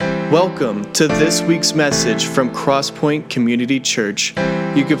Welcome to this week's message from Crosspoint Community Church.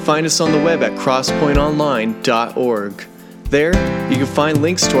 You can find us on the web at crosspointonline.org. There, you can find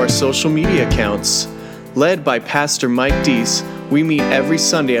links to our social media accounts. Led by Pastor Mike Deese, we meet every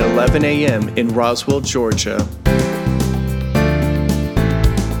Sunday at 11 a.m. in Roswell, Georgia.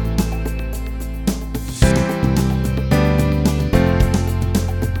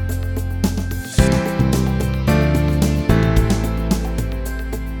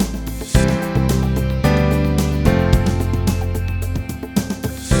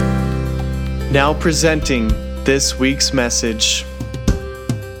 Now presenting this week's message.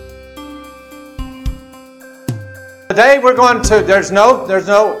 Today we're going to, there's no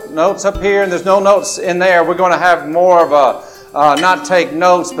notes up here and there's no notes in there. We're going to have more of a, not take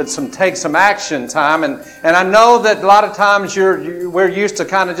notes, but take some action time. And I know that a lot of times we're used to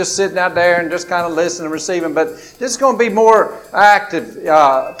kind of just sitting out there and just kind of listening and receiving, but this is going to be more active,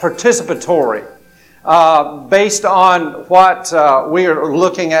 participatory, based on what we are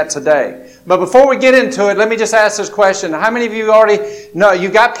looking at today. But before we get into it, let me just ask this question. How many of you already know you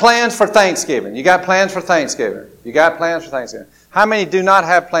got plans for Thanksgiving? You got plans for Thanksgiving? You got plans for Thanksgiving? How many do not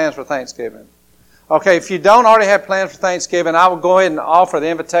have plans for Thanksgiving? Okay, if you don't already have plans for Thanksgiving, I will go ahead and offer the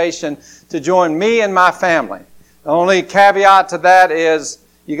invitation to join me and my family. The only caveat to that is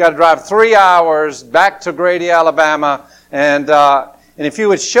you got to drive 3 hours back to Grady, Alabama, and if you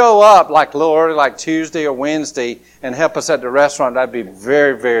would show up like a little early, like Tuesday or Wednesday, and help us at the restaurant, that'd be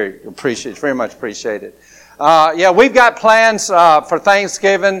very, very appreciated, very much appreciated. We've got plans for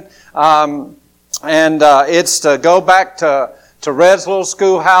Thanksgiving, and it's to go back to Red's little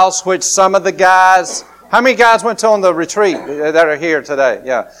schoolhouse, which some of the guys. How many guys went on the retreat that are here today?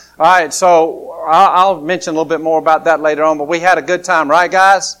 Yeah. All right. So I'll mention a little bit more about that later on. But we had a good time, right,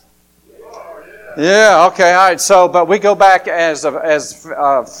 guys? Yeah, okay, all right. So, but we go back as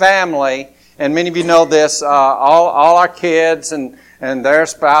a family, and many of you know this, all our kids and their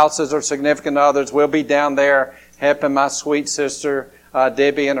spouses or significant others will be down there helping my sweet sister,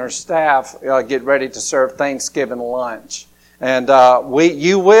 Debbie, and her staff get ready to serve Thanksgiving lunch. And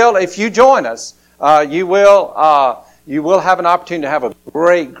you will, if you join us, you will have an opportunity to have a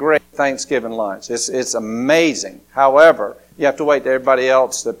great Thanksgiving lunch. It's amazing. However, you have to wait till everybody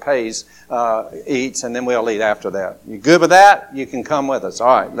else that pays eats, and then we'll eat after that. You good with that? You can come with us.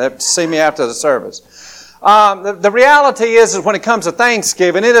 All right, see me after the service. The reality is when it comes to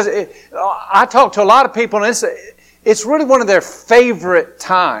Thanksgiving, I talk to a lot of people, and it's really one of their favorite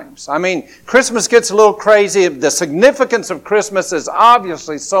times. I mean, Christmas gets a little crazy. The significance of Christmas is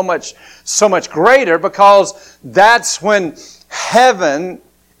obviously so much greater because that's when heaven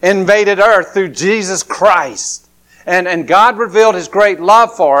invaded earth through Jesus Christ. And God revealed His great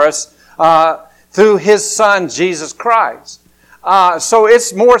love for us through His Son, Jesus Christ. So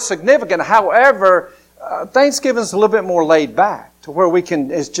it's more significant. However, Thanksgiving is a little bit more laid back to where we can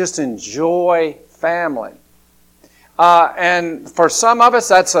just enjoy family. And for some of us,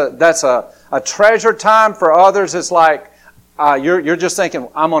 that's a treasure time. For others, it's like you're just thinking,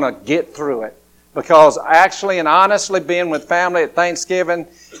 I'm going to get through it. Because actually and honestly, being with family at Thanksgiving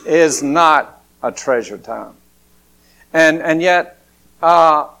is not a treasure time. And yet,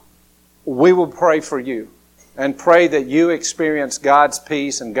 we will pray for you and pray that you experience God's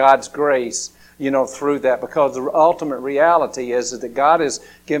peace and God's grace, through that. Because the ultimate reality is that God has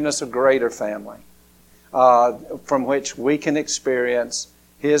given us a greater family from which we can experience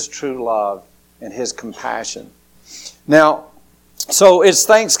His true love and His compassion. Now, so it's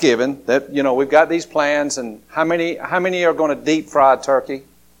Thanksgiving that, we've got these plans. And how many are going to deep fry turkey?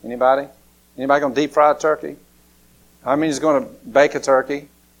 Anybody? Anybody going to deep fry turkey? How many is going to bake a turkey?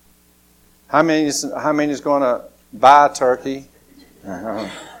 How many is going to buy a turkey? All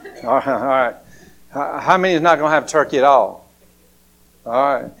right. How many is not going to have turkey at all?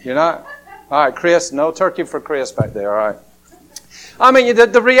 All right. You're not? All right, Chris. No turkey for Chris back there. All right. I mean,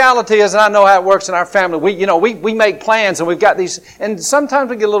 the reality is, and I know how it works in our family. We make plans, and we've got these, and sometimes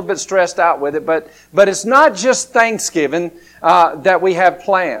we get a little bit stressed out with it. But it's not just Thanksgiving that we have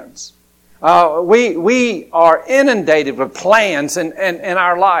plans. We are inundated with plans in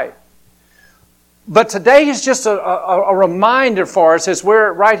our life. But today is just a reminder for us as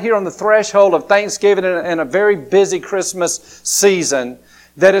we're right here on the threshold of Thanksgiving and a very busy Christmas season,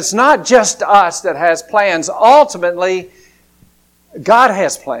 that it's not just us that has plans. Ultimately, God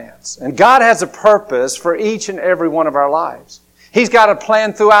has plans, and God has a purpose for each and every one of our lives. He's got a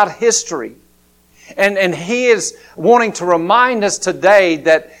plan throughout history. And He is wanting to remind us today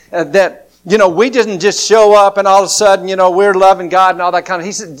that we didn't just show up and all of a sudden, we're loving God and all that kind of.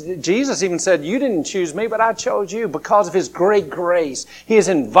 He said, Jesus even said, you didn't choose me, but I chose you because of His great grace. He has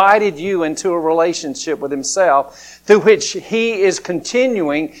invited you into a relationship with Himself through which He is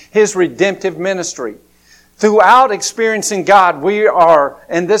continuing His redemptive ministry. Throughout experiencing God, we are,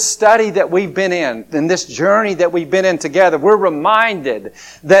 in this study that we've been in this journey that we've been in together, we're reminded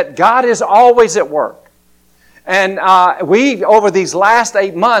that God is always at work. And we, over these last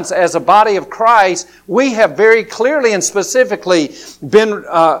 8 months as a body of Christ, we have very clearly and specifically been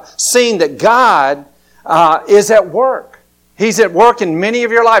seeing that God is at work. He's at work in many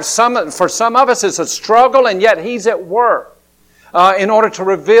of your lives. For some of us, it's a struggle, and yet He's at work in order to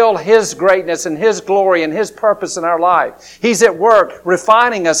reveal His greatness and His glory and His purpose in our life. He's at work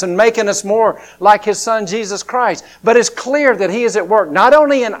refining us and making us more like His Son, Jesus Christ. But it's clear that He is at work not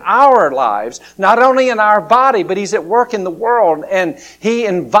only in our lives, not only in our body, but He's at work in the world, and He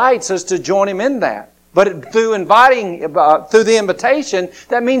invites us to join Him in that. But through the invitation,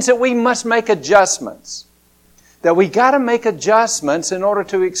 that means that we must make adjustments. That we got to make adjustments in order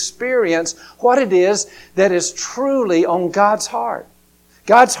to experience what it is that is truly on God's heart.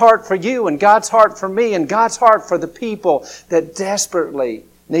 God's heart for you and God's heart for me and God's heart for the people that desperately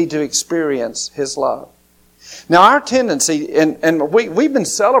need to experience His love. Now our tendency, and we've been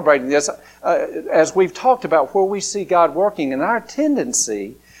celebrating this as we've talked about where we see God working, and our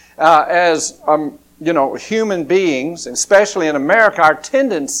tendency as human beings, especially in America, our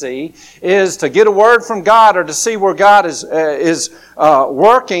tendency is to get a word from God or to see where God is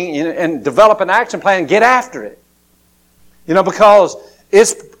working and develop an action plan and get after it. Because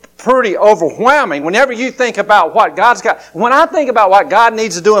it's pretty overwhelming. Whenever you think about what God's got, when I think about what God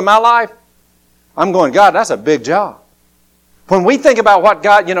needs to do in my life, I'm going, God, that's a big job. When we think about what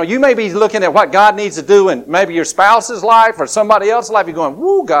God, you may be looking at what God needs to do in maybe your spouse's life or somebody else's life, you're going,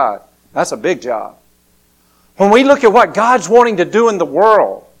 woo, God, that's a big job. When we look at what God's wanting to do in the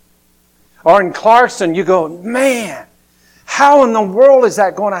world, or in Clarkston, you go, man, how in the world is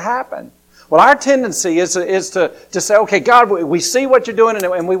that going to happen? Well, our tendency is to say, okay, God, we see what you're doing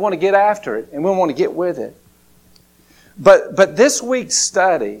and we want to get after it and we want to get with it. But this week's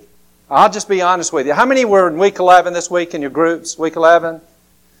study, I'll just be honest with you. How many were in week 11 this week in your groups? Week 11?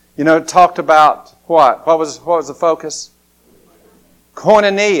 Talked about what? What was the focus?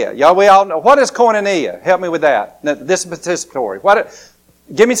 Koinonia. Y'all, we all know. What is koinonia? Help me with that. This is participatory.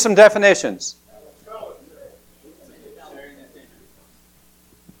 Give me some definitions.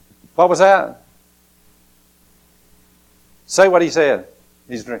 What was that? Say what he said.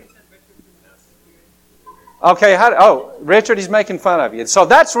 He's drinking. Okay. Richard, he's making fun of you. So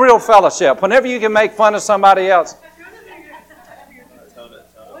that's real fellowship. Whenever you can make fun of somebody else.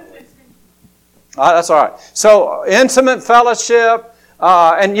 That's all right. So intimate fellowship.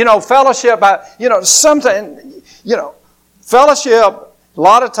 Fellowship, fellowship, a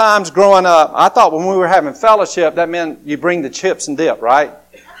lot of times growing up, I thought when we were having fellowship, that meant you bring the chips and dip, right?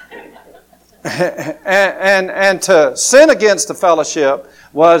 and to sin against the fellowship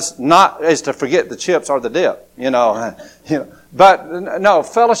is to forget the chips or the dip, But no,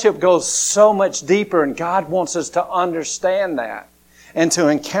 fellowship goes so much deeper, and God wants us to understand that and to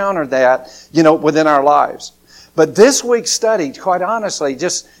encounter that, within our lives. But this week's study, quite honestly,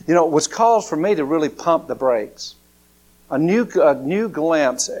 just, was called for me to really pump the brakes. A new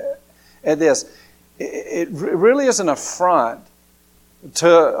glimpse at this. It really is an affront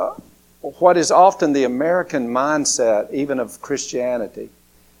to what is often the American mindset, even of Christianity.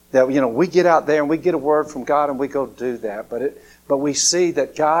 That, we get out there and we get a word from God and we go do that. But we see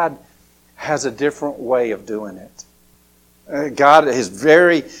that God has a different way of doing it. God is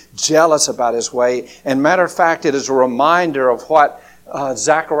very jealous about His way. And matter of fact, it is a reminder of what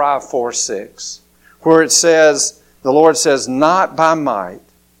Zechariah 4:6, where it says, the Lord says, not by might.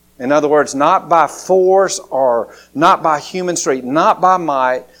 In other words, not by force or not by human strength, not by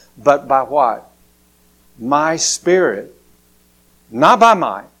might, but by what? My Spirit. Not by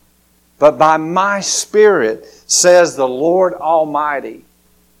might, but by my Spirit, says the Lord Almighty.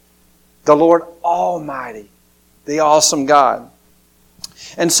 The Lord Almighty. The awesome God.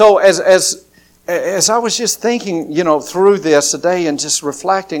 And so as I was just thinking, through this today and just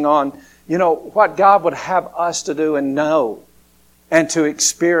reflecting on, what God would have us to do and know and to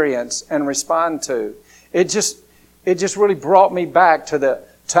experience and respond to, it just really brought me back to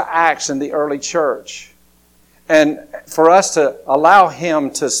Acts in the early church. And for us to allow Him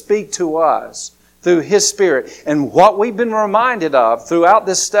to speak to us through His Spirit. And what we've been reminded of throughout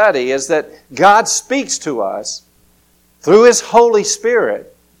this study is that God speaks to us through His Holy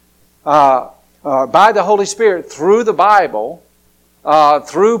Spirit, by the Holy Spirit, through the Bible,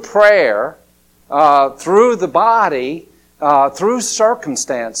 through prayer, through the body, through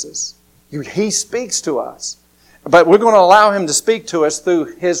circumstances. He speaks to us. But we're going to allow Him to speak to us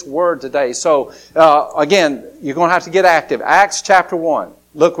through His Word today. So, again, you're going to have to get active. Acts chapter 1.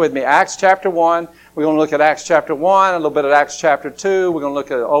 Look with me. Acts chapter 1. We're going to look at Acts chapter 1, a little bit at Acts chapter 2. We're going to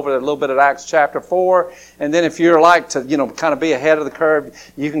look over a little bit at Acts chapter 4. And then if you're like to, kind of be ahead of the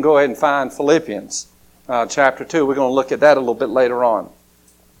curve, you can go ahead and find Philippians chapter 2. We're going to look at that a little bit later on.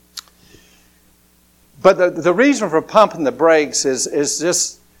 But the reason for pumping the brakes is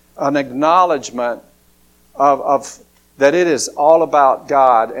just an acknowledgement of that it is all about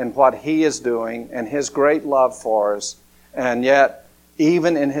God and what He is doing and His great love for us. And yet,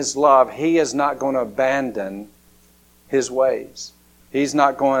 even in His love, He is not going to abandon His ways. His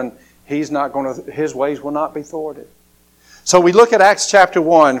ways will not be thwarted. So we look at Acts chapter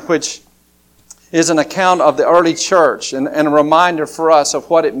 1, which is an account of the early church and a reminder for us of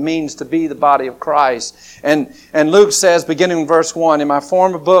what it means to be the body of Christ. And Luke says, beginning in verse 1, "In my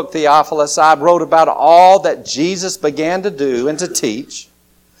former book, Theophilus, I wrote about all that Jesus began to do and to teach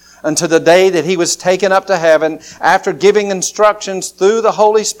until the day that He was taken up to heaven, after giving instructions through the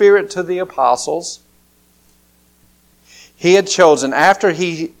Holy Spirit to the apostles He had chosen. After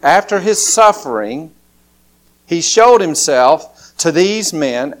His suffering, He showed Himself to these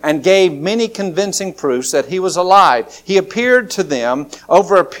men and gave many convincing proofs that He was alive. He appeared to them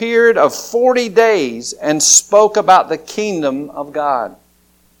over a period of 40 days and spoke about the kingdom of God.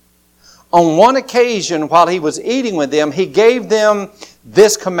 On one occasion, while He was eating with them, He gave them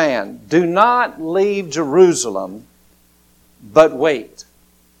this command: do not leave Jerusalem, but wait.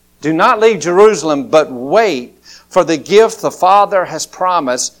 Do not leave Jerusalem, but wait for the gift the Father has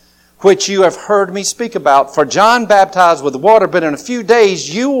promised, which you have heard me speak about. For John baptized with water, but in a few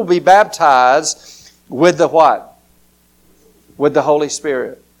days you will be baptized with the what? With the Holy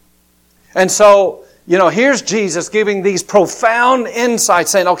Spirit. And so, here's Jesus giving these profound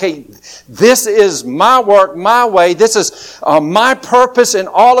insights, saying, okay, this is my work, my way. This is my purpose in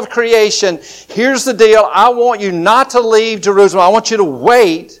all of creation. Here's the deal. I want you not to leave Jerusalem. I want you to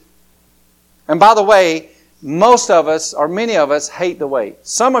wait. And by the way, most of us, or many of us, hate the wait.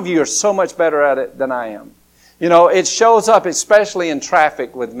 Some of you are so much better at it than I am. It shows up especially in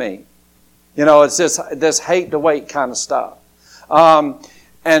traffic with me. It's just this hate to wait kind of stuff.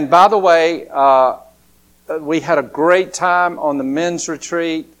 And by the way, we had a great time on the men's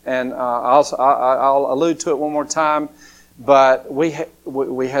retreat, and I'll allude to it one more time. But we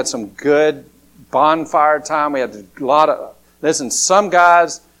had some good bonfire time. We had a lot of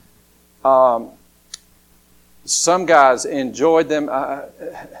some guys enjoyed them.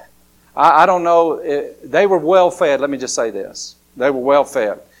 I don't know. They were well fed. Let me just say this: they were well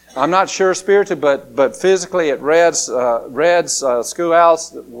fed. I'm not sure spiritually, but physically at Red's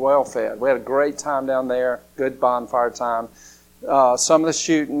schoolhouse, well fed. We had a great time down there. Good bonfire time. Some of the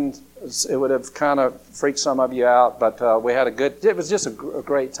shooting, it would have kind of freaked some of you out, but we had it was just a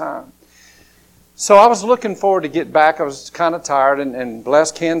great time. So I was looking forward to get back. I was kind of tired, and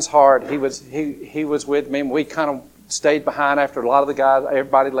bless Ken's heart, he was with me, and we kind of stayed behind after a lot of the guys,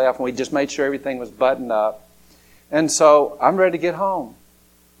 everybody left, and we just made sure everything was buttoned up. And so I'm ready to get home.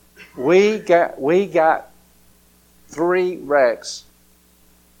 We got 3 wrecks,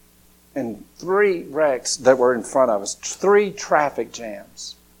 and 3 wrecks that were in front of us, 3 traffic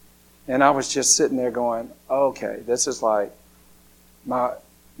jams. And I was just sitting there going, okay, this is like my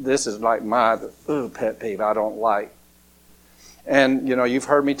pet peeve I don't like. And, you've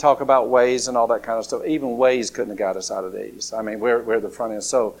heard me talk about Waze and all that kind of stuff. Even Waze couldn't have got us out of these. I mean, we're the front end.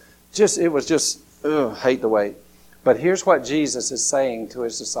 So it was just, hate the wait. But here's what Jesus is saying to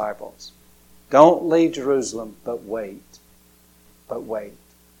His disciples. Don't leave Jerusalem, but wait. But wait.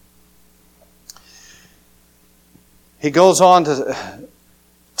 He goes on to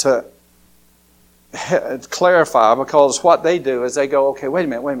clarify, because what they do is they go, okay, wait a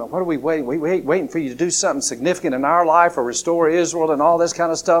minute, what are we waiting? We're waiting for you to do something significant in our life or restore Israel and all this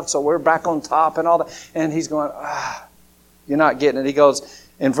kind of stuff, so we're back on top and all that. And He's going, you're not getting it. He goes,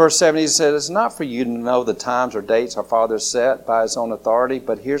 in verse 7, He said, it's not for you to know the times or dates our Father set by His own authority,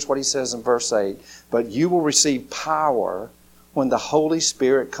 but here's what He says in verse 8, but you will receive power when the Holy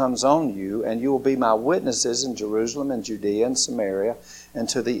Spirit comes on you, and you will be my witnesses in Jerusalem and Judea and Samaria and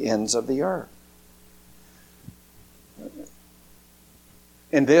to the ends of the earth.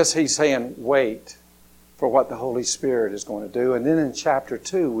 In this, He's saying, wait for what the Holy Spirit is going to do. And then in chapter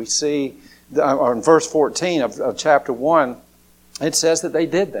 2, we see, or in verse 14 of chapter 1, it says that they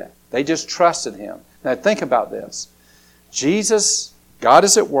did that. They just trusted Him. Now think about this. Jesus, God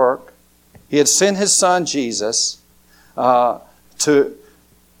is at work. He had sent His Son, Jesus, to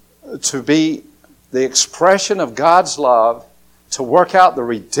be the expression of God's love to work out the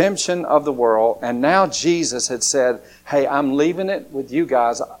redemption of the world. And now Jesus had said, hey, I'm leaving it with you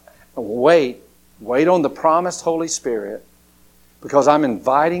guys. Wait on the promised Holy Spirit, because I'm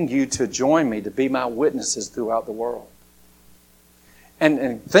inviting you to join me to be my witnesses throughout the world.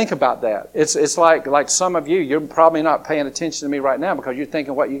 And think about that. It's like some of you, you're probably not paying attention to me right now because you're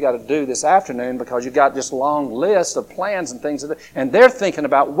thinking what you got to do this afternoon because you got this long list of plans and things. And they're thinking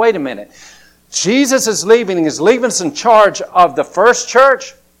about, wait a minute, Jesus is leaving us in charge of the first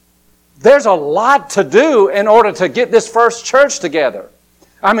church. There's a lot to do in order to get this first church together.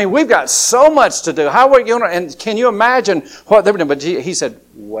 I mean, we've got so much to do. How are you going to, and can you imagine what they were doing? But he said,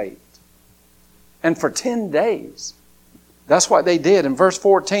 wait. And for 10 days, that's what they did. In verse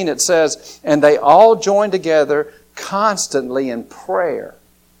 14 it says, and they all joined together constantly in prayer.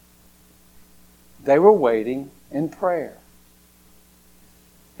 They were waiting in prayer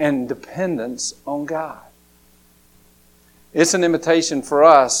and dependence on God. It's an invitation for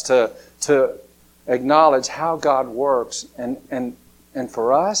us to acknowledge how God works. And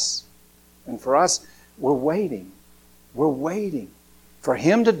for us, we're waiting. We're waiting for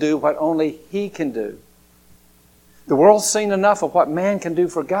Him to do what only He can do. The world's seen enough of what man can do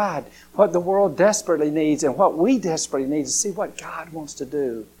for God. What the world desperately needs and what we desperately need to see what God wants to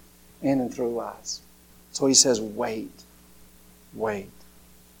do in and through us. So He says, wait.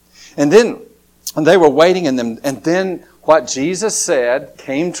 And then they were waiting, and then what Jesus said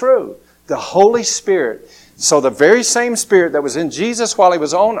came true. The Holy Spirit. So the very same Spirit that was in Jesus while He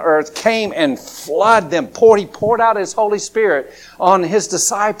was on earth came and flooded them. He poured out His Holy Spirit on His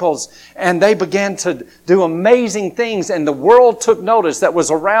disciples, and they began to do amazing things, and the world took notice that was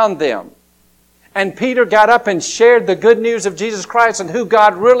around them. And Peter got up and shared the good news of Jesus Christ and who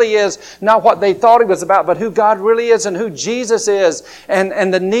God really is, not what they thought He was about, but who God really is and who Jesus is,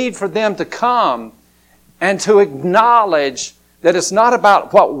 and the need for them to come and to acknowledge that it's not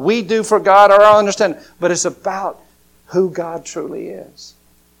about what we do for God or our understanding, but it's about who God truly is.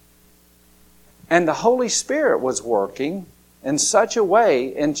 And the Holy Spirit was working in such a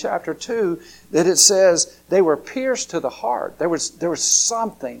way in chapter 2 that it says they were pierced to the heart. There was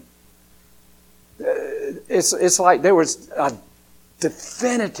something. It's like there was a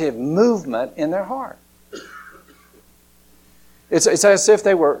definitive movement in their heart. It's as if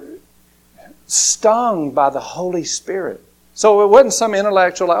they were stung by the Holy Spirit. So it wasn't some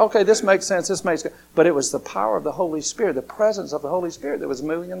intellectual, like, okay, this makes sense, but it was the power of the Holy Spirit, the presence of the Holy Spirit that was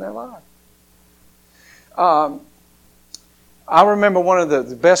moving in their life. I remember one of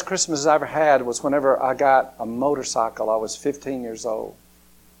the best Christmases I ever had was whenever I got a motorcycle. I was 15 years old.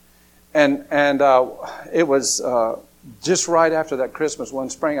 And it was just right after that Christmas, one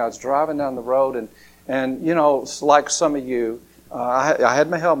spring, I was driving down the road, and you know, like some of you, I had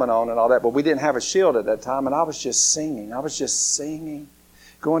my helmet on and all that, but we didn't have a shield at that time, and I was just singing.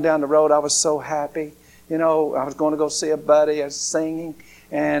 Going down the road, I was so happy. You know, I was going to go see a buddy. I was singing,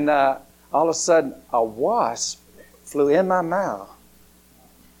 and all of a sudden, a wasp flew in my mouth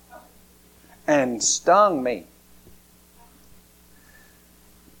and stung me.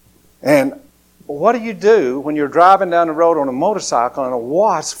 And what do you do when you're driving down the road on a motorcycle and a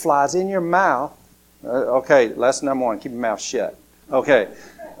wasp flies in your mouth? Okay, lesson number 1, keep your mouth shut. Okay.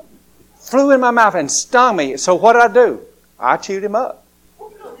 Flew in my mouth and stung me. So what did I do? I chewed him up.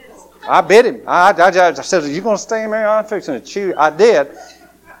 I bit him. I said, are you going to stay in there? I'm fixing to chew. I did.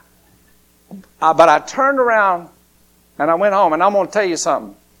 But I turned around and I went home, and I'm going to tell you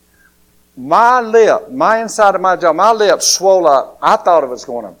something. My inside of my jaw, my lip swelled up. I thought it was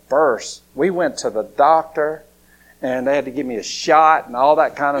going to burst. We went to the doctor, and they had to give me a shot and all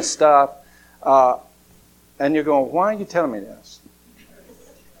that kind of stuff. And you're going, why are you telling me this?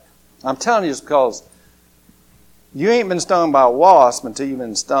 I'm telling you this because you ain't been stung by a wasp until you've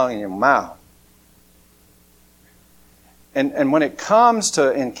been stung in your mouth. And when it comes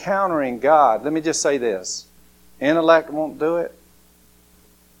to encountering God, let me just say this. Intellect won't do it.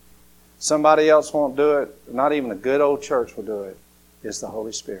 Somebody else won't do it. Not even a good old church will do it. It's the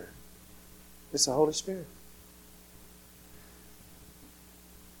Holy Spirit. It's the Holy Spirit.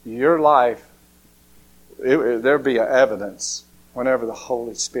 Your life, there'd be evidence whenever the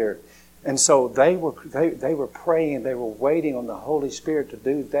Holy Spirit. And so they were praying, they were waiting on the Holy Spirit to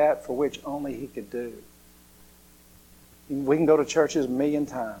do that for which only He could do. We can go to churches a million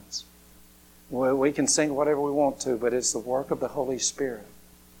times. We can sing whatever we want to, but it's the work of the Holy Spirit.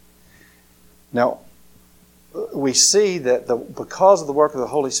 Now, we see that because of the work of the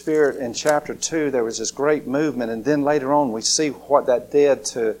Holy Spirit in chapter 2, there was this great movement, and then later on we see what that did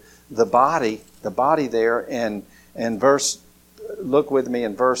to the body there in verse, look with me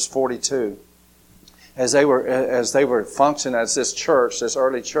in verse 42. as they were functioning as this church, this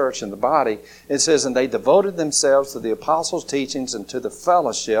early church in the body, it says, and they devoted themselves to the apostles' teachings and to the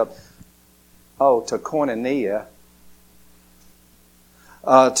fellowship, to koinonia,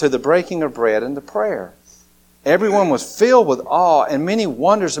 to the breaking of bread and the prayer. Everyone was filled with awe, and many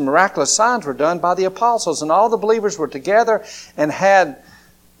wonders and miraculous signs were done by the apostles, and all the believers were together and had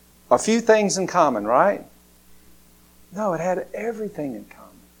a few things in common, right? No, it had everything in common.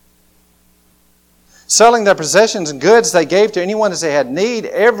 Selling their possessions and goods they gave to anyone as they had need.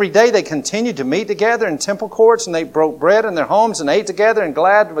 Every day they continued to meet together in temple courts, and they broke bread in their homes and ate together and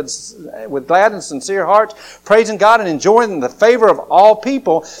with glad and sincere hearts, praising God and enjoying the favor of all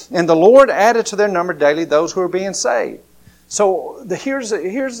people. And the Lord added to their number daily those who were being saved. So here's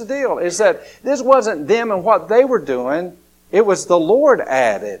the deal, is that this wasn't them and what they were doing. It was the Lord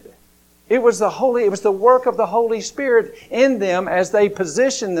added. It was the work of the Holy Spirit in them as they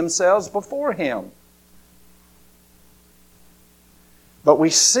positioned themselves before Him. But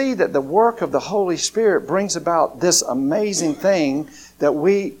we see that the work of the Holy Spirit brings about this amazing thing that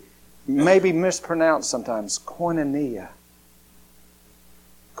we maybe mispronounce sometimes, koinonia.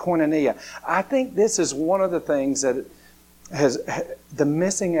 Koinonia. I think this is one of the things that has the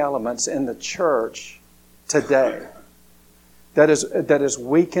missing elements in the church today that has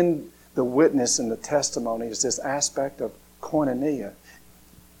weakened the witness and the testimony, is this aspect of koinonia.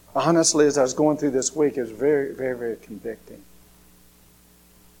 Honestly, as I was going through this week, it was very, very, very convicting.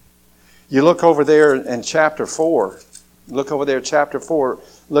 You look over there in chapter 4. Look over there, chapter 4.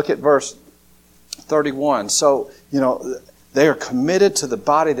 Look at verse 31. So, they are committed to the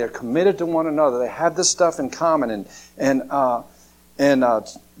body. They're committed to one another. They have this stuff in common. And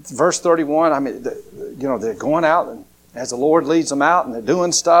verse 31, they're going out and as the Lord leads them out, and they're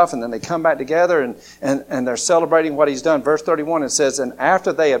doing stuff, and then they come back together and they're celebrating what He's done. Verse 31, it says, and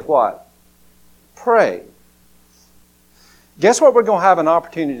after they had what? Prayed. Guess what we're going to have an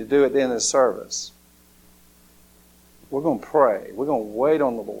opportunity to do at the end of the service? We're going to pray. We're going to wait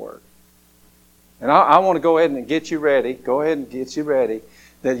on the Lord. And I want to go ahead and get you ready. Go ahead and get you ready.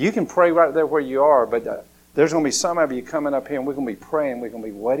 That you can pray right there where you are, but there's going to be some of you coming up here, and we're going to be praying. We're going to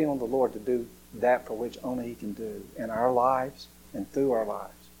be waiting on the Lord to do that for which only He can do in our lives and through our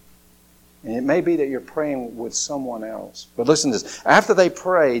lives. And it may be that you're praying with someone else. But listen to this. After they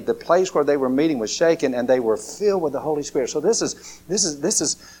prayed, the place where they were meeting was shaken, and they were filled with the Holy Spirit. So this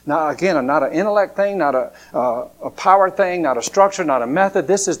is not, again, not an intellect thing, not a power thing, not a structure, not a method.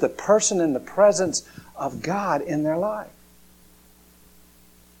 This is the person in the presence of God in their life.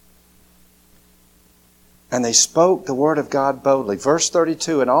 And they spoke the word of God boldly. Verse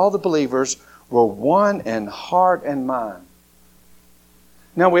 32, and all the believers were one in heart and mind.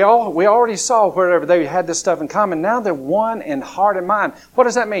 Now, we already saw wherever they had this stuff in common. Now they're one in heart and mind. What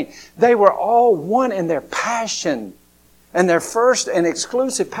does that mean? They were all one in their passion. And their first and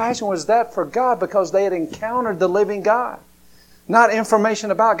exclusive passion was that for God, because they had encountered the living God. Not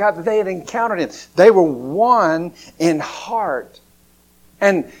information about God, but they had encountered Him. They were one in heart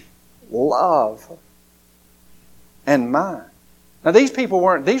and love and mind. Now these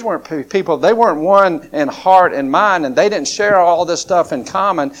weren't people, they weren't one in heart and mind, and they didn't share all this stuff in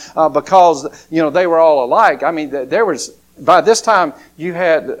common because, they were all alike. I mean, by this time you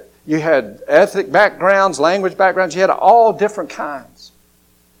had ethnic backgrounds, language backgrounds, you had all different kinds.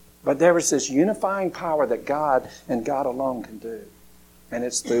 But there was this unifying power that God and God alone can do. And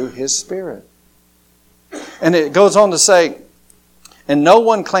it's through His Spirit. And it goes on to say, and no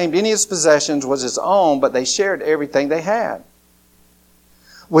one claimed any of his possessions was his own, but they shared everything they had.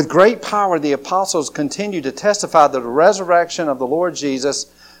 With great power, the apostles continued to testify the resurrection of the Lord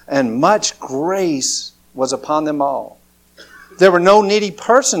Jesus, and much grace was upon them all. There were no needy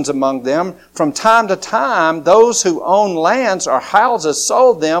persons among them. From time to time, those who owned lands or houses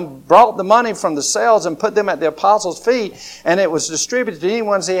sold them, brought the money from the sales, and put them at the apostles' feet, and it was distributed to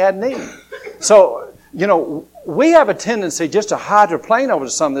anyone who had need. So, we have a tendency just to hydroplane over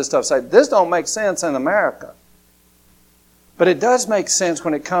some of this stuff, say, this don't make sense in America. But it does make sense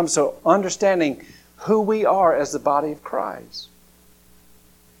when it comes to understanding who we are as the body of Christ.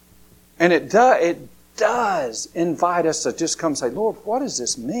 And it does invite us to just come and say, Lord, what does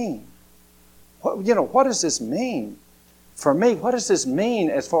this mean? What does this mean for me? What does this mean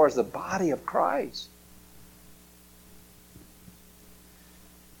as far as the body of Christ?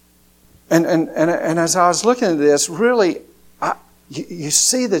 And as I was looking at this, really, you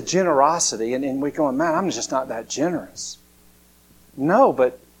see the generosity, and we're going, man, I'm just not that generous. No,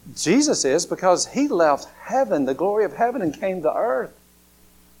 but Jesus is, because He left heaven, the glory of heaven, and came to earth.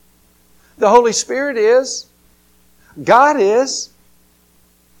 The Holy Spirit is. God is.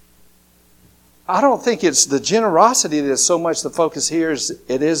 I don't think it's the generosity that is so much the focus here.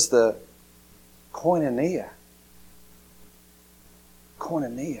 It is the koinonia.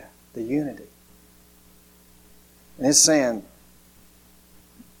 Koinonia, the unity. And it's saying,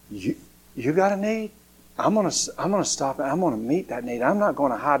 you got a need? I'm gonna stop and I'm gonna meet that need. I'm not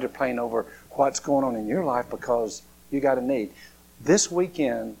going to hydroplane over what's going on in your life because you got a need. This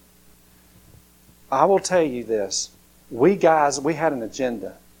weekend, I will tell you this. We had an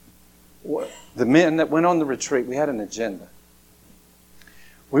agenda. The men that went on the retreat, we had an agenda.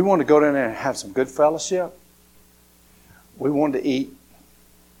 We wanted to go down there and have some good fellowship. We wanted to eat.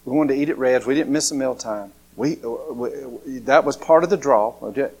 We wanted to eat at Red's. We didn't miss a meal time. That was part of the draw.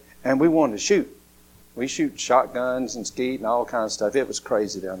 And we wanted to shoot. We shoot shotguns and skeet and all kinds of stuff. It was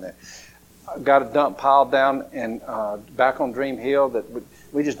crazy down there. Got a dump pile down and back on Dream Hill that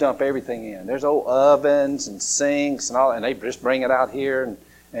we just dump everything in. There's old ovens and sinks and all, and they just bring it out here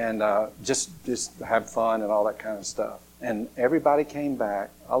and just have fun and all that kind of stuff. And everybody came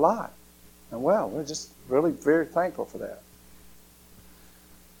back alive. And well, we're just really very thankful for that.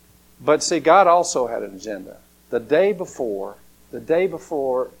 But see, God also had an agenda. The day before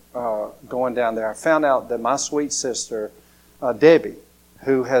going down there, I found out that my sweet sister, Debbie,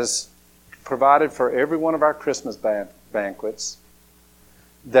 who has provided for every one of our Christmas banquets,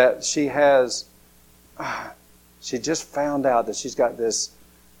 that she just found out that she's got this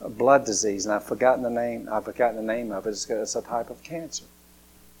blood disease, and I've forgotten the name of it. It's a type of cancer.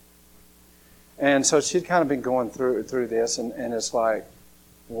 And so she'd kind of been going through this, and it's like,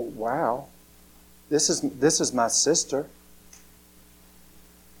 wow, this is my sister.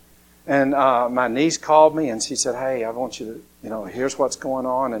 And my niece called me and she said, hey, I want you to, here's what's going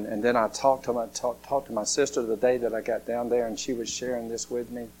on. And then I talked to my sister the day that I got down there, and she was sharing this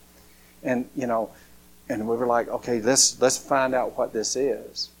with me. And, and we were like, okay, let's find out what this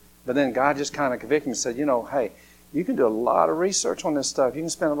is. But then God just kind of convicted me and said, hey, you can do a lot of research on this stuff. You can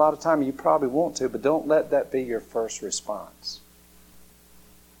spend a lot of time, and you probably want to, but don't let that be your first response.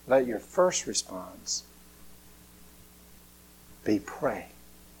 Let your first response be pray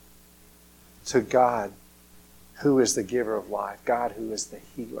to God, who is the giver of life, God who is the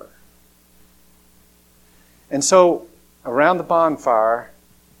healer. And so around the bonfire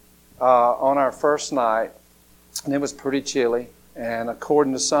on our first night, and it was pretty chilly, and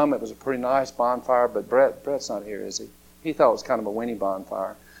according to some it was a pretty nice bonfire, but Brett's not here, is he? He thought it was kind of a windy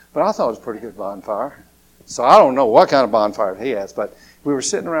bonfire, but I thought it was a pretty good bonfire. So I don't know what kind of bonfire he has, but we were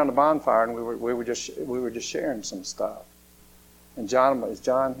sitting around the bonfire and we were just sharing some stuff. And John, is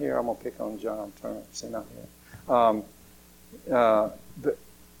John here? I'm going to pick on John. See, not here. But,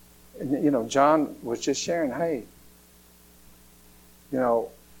 John was just sharing, hey,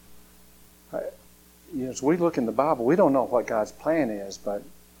 as we look in the Bible, we don't know what God's plan is, but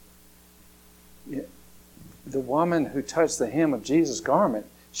the woman who touched the hem of Jesus' garment,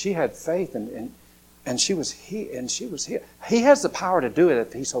 she had faith and she was healed. He has the power to do it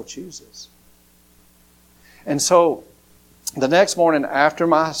if he so chooses. And so the next morning, after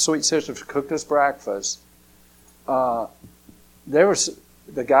my sweet sister cooked us breakfast, the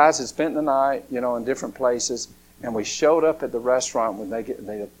guys had spent the night, in different places, and we showed up at the restaurant when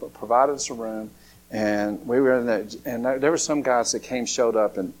they provided us a room, and we were in there, and there were some guys that showed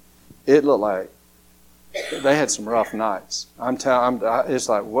up, and it looked like they had some rough nights. It's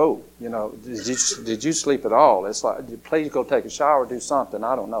like, whoa, did you sleep at all? It's like, please go take a shower, do something.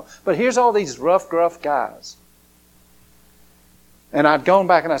 I don't know. But here's all these rough, gruff guys. And I'd gone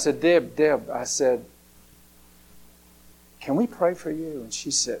back and I said, Deb, I said, can we pray for you? And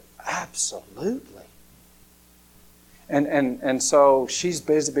she said, absolutely. And so she's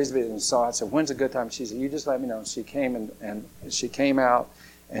busy. And so I said, when's a good time? She said, you just let me know. And she came and she came out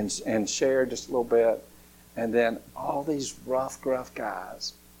and shared just a little bit. And then all these rough, gruff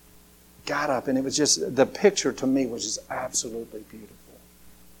guys got up, and it was just, the picture to me was just absolutely beautiful.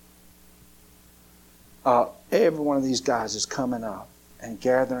 Every one of these guys is coming up and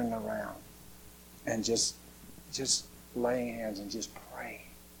gathering around and just laying hands and just praying.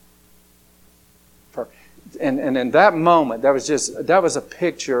 And in that moment, that was a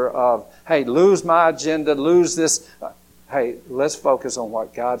picture of, hey, lose my agenda, lose this. Hey, let's focus on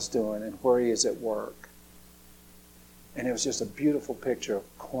what God's doing and where He is at work. And it was just a beautiful picture of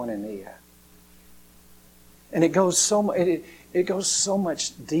koinonia. And it goes so much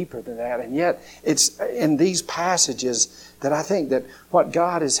deeper than that. And yet, it's in these passages that I think that what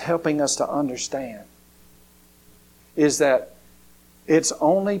God is helping us to understand is that it's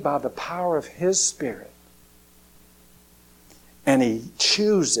only by the power of His Spirit, and He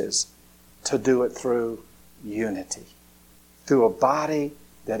chooses to do it through unity, through a body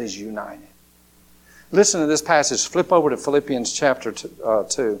that is united. Listen to this passage. Flip over to Philippians chapter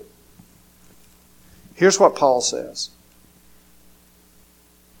 2. Here's what Paul says.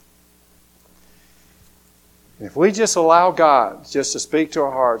 If we just allow God just to speak to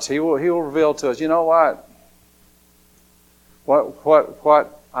our hearts, He will reveal to us, you know what?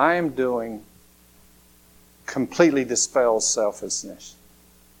 What I am doing completely dispels selfishness.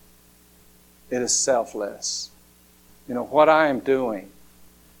 It is selfless. You know, what I am doing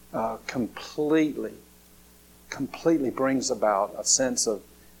completely brings about a sense of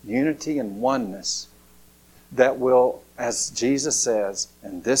unity and oneness that will, as Jesus says,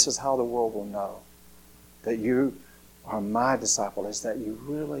 and this is how the world will know that you are my disciple, is that you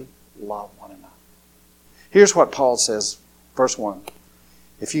really love one another. Here's what Paul says, verse 1.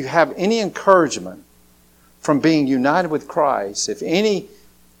 If you have any encouragement from being united with Christ, if any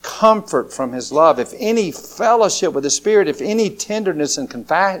comfort from His love, if any fellowship with the Spirit, if any tenderness and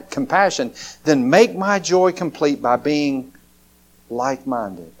compassion, then make my joy complete by being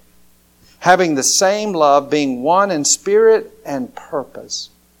like-minded, having the same love, being one in spirit and purpose.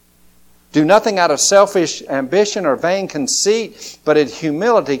 Do nothing out of selfish ambition or vain conceit, but in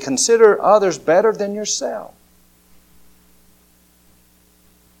humility consider others better than yourself.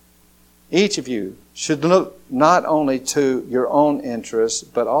 Each of you should look not only to your own interests,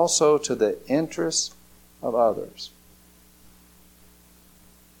 but also to the interests of others.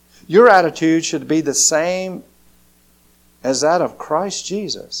 Your attitude should be the same as that of Christ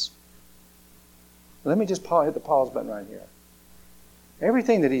Jesus. Let me just hit the pause button right here.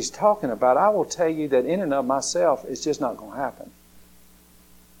 Everything that he's talking about, I will tell you that in and of myself, it's just not going to happen.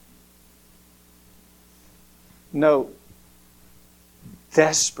 No,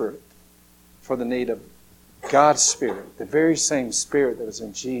 desperate for the need of God's Spirit, the very same Spirit that was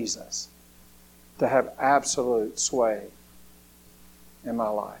in Jesus, to have absolute sway in my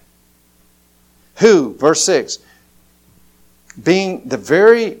life. Who, verse 6, being the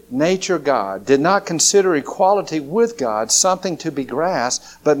very nature of God, did not consider equality with God something to be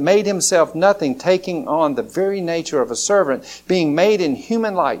grasped, but made Himself nothing, taking on the very nature of a servant, being made in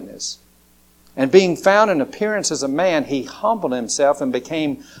human likeness. And being found in appearance as a man, He humbled Himself and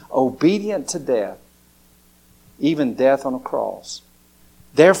became obedient to death, even death on a cross.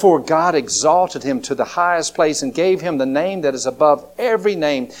 Therefore God exalted Him to the highest place and gave Him the name that is above every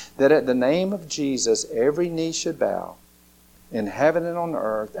name, that at the name of Jesus every knee should bow, in heaven and on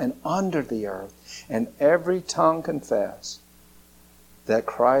earth and under the earth, and every tongue confess that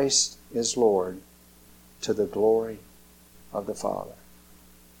Christ is Lord, to the glory of the Father.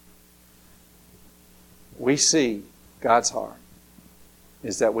 We see God's heart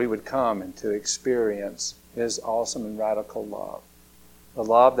is that we would come and to experience His awesome and radical love. The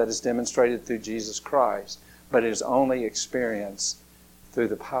love that is demonstrated through Jesus Christ, but is only experienced through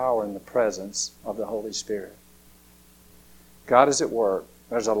the power and the presence of the Holy Spirit. God is at work.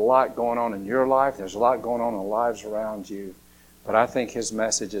 There's a lot going on in your life. There's a lot going on in the lives around you. But I think His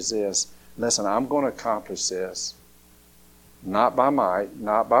message is this. Listen, I'm going to accomplish this. Not by might,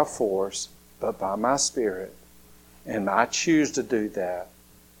 not by force, but by my Spirit. And I choose to do that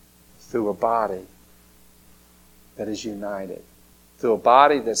through a body that is united. Through a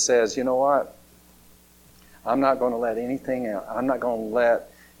body that says, you know what? I'm not going to let anything else. I'm not going to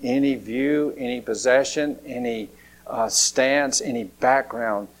let any view, any possession, any stance, any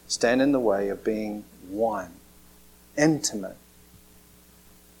background stand in the way of being one, intimate.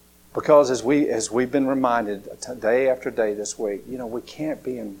 Because as we've been reminded day after day this week, you know, we can't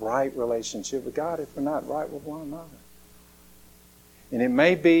be in right relationship with God if we're not right with one another. And it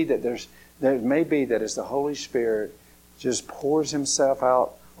may be that as the Holy Spirit just pours Himself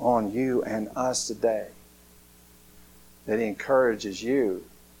out on you and us today, that He encourages you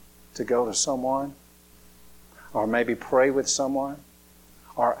to go to someone, or maybe pray with someone,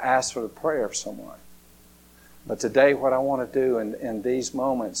 or ask for the prayer of someone. But today what I want to do in these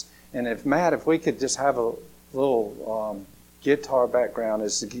moments, and if we could just have a little guitar background,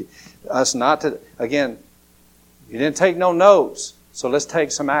 is us not to, again, you didn't take no notes, so let's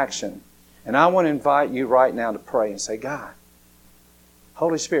take some action. And I want to invite you right now to pray and say, God,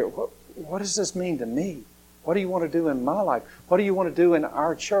 Holy Spirit, what does this mean to me? What do you want to do in my life? What do you want to do in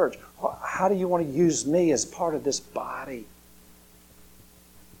our church? How do you want to use me as part of this body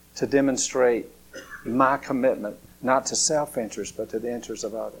to demonstrate my commitment, not to self-interest, but to the interests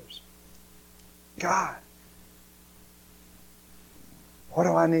of others? God, what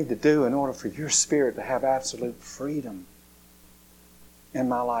do I need to do in order for your Spirit to have absolute freedom in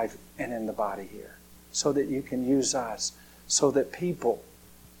my life and in the body here, so that you can use us, so that people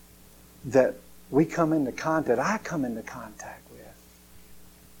that I come into contact with,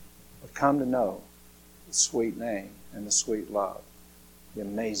 will come to know the sweet name and the sweet love, the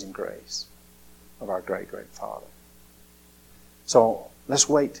amazing grace of our great, great Father. So let's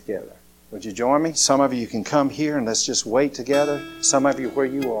wait together. Would you join me? Some of you can come here and let's just wait together. Some of you where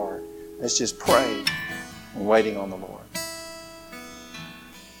you are, let's just pray and waiting on the Lord.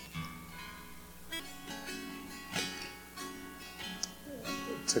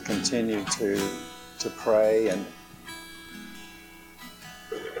 To continue to pray and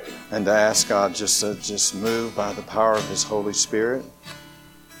to ask God just move by the power of His Holy Spirit,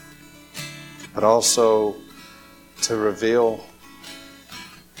 but also to reveal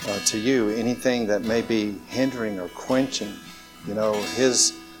to you anything that may be hindering or quenching,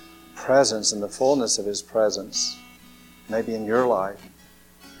 His presence and the fullness of His presence, maybe in your life,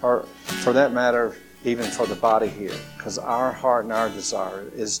 or for that matter, even for the body here, because our heart and our desire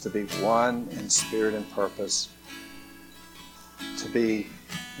is to be one in spirit and purpose, to be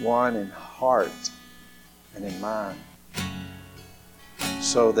one in heart and in mind,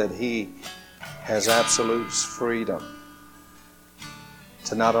 so that He has absolute freedom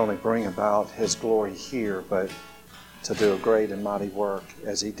to not only bring about His glory here, but to do a great and mighty work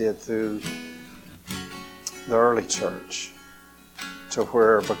as He did through the early church, to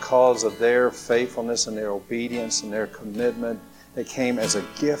where because of their faithfulness and their obedience and their commitment, it came as a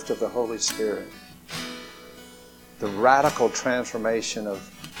gift of the Holy Spirit. The radical transformation of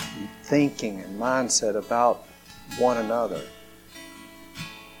thinking and mindset about one another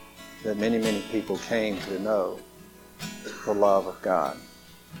that many, many people came to know the love of God.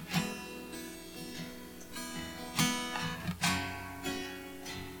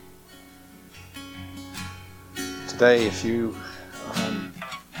 Today, if you're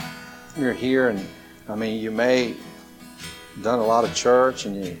here and you may have done a lot of church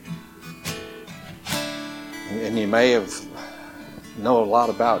and you may have know a lot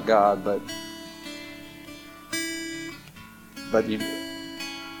about God, but you've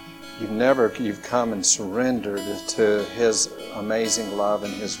come and surrendered to His amazing love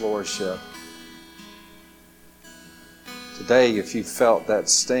and His lordship. Today, if you felt that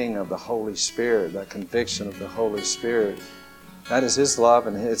sting of the Holy Spirit, that conviction of the Holy Spirit, that is His love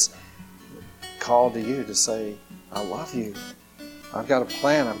and His call to you to say, I love you. I've got a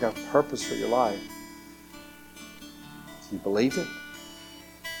plan. I've got a purpose for your life. Do you believe it?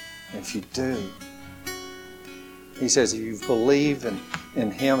 If you do, He says, if you believe in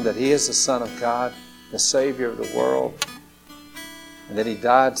Him, that He is the Son of God, the Savior of the world, and that He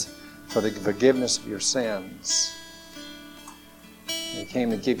died for the forgiveness of your sins, and He came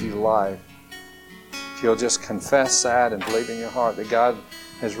to give you life. If you'll just confess that and believe in your heart that God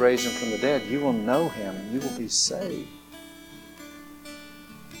has raised Him from the dead, you will know Him and you will be saved.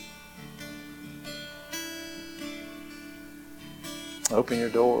 Open your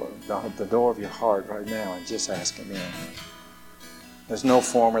door, the door of your heart right now, and just ask Him in. There's no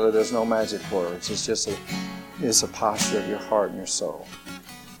formula, there's no magic words. It's a posture of your heart and your soul.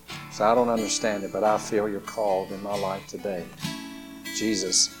 So I don't understand it, but I feel you're called in my life today.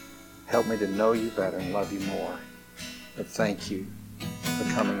 Jesus, help me to know you better and love you more. But thank you for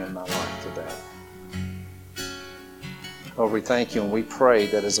coming in my life today. Lord, we thank you and we pray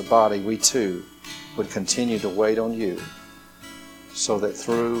that as a body, we too would continue to wait on you, so that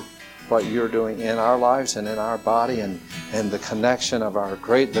through what you're doing in our lives and in our body and the connection of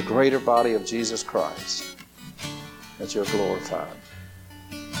the greater body of Jesus Christ, that you're glorified.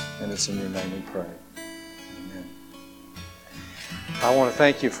 And it's in your name we pray. Amen. I want to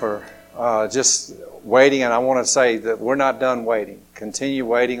thank you for just waiting, and I want to say that we're not done waiting. Continue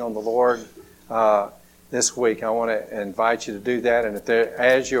waiting on the Lord this week. I want to invite you to do that. And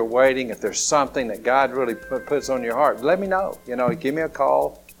as you're waiting, if there's something that God really puts on your heart, let me know. Give me a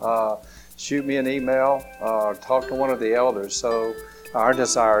call, shoot me an email, talk to one of the elders. So our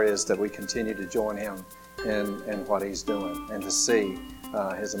desire is that we continue to join Him in what He's doing and to see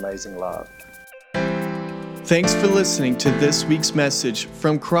His amazing love. Thanks for listening to this week's message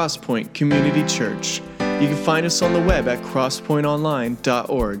from Crosspoint Community Church. You can find us on the web at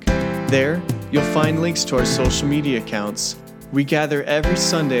crosspointonline.org. There, you'll find links to our social media accounts. We gather every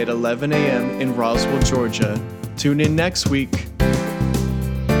Sunday at 11 a.m. in Roswell, Georgia. Tune in next week.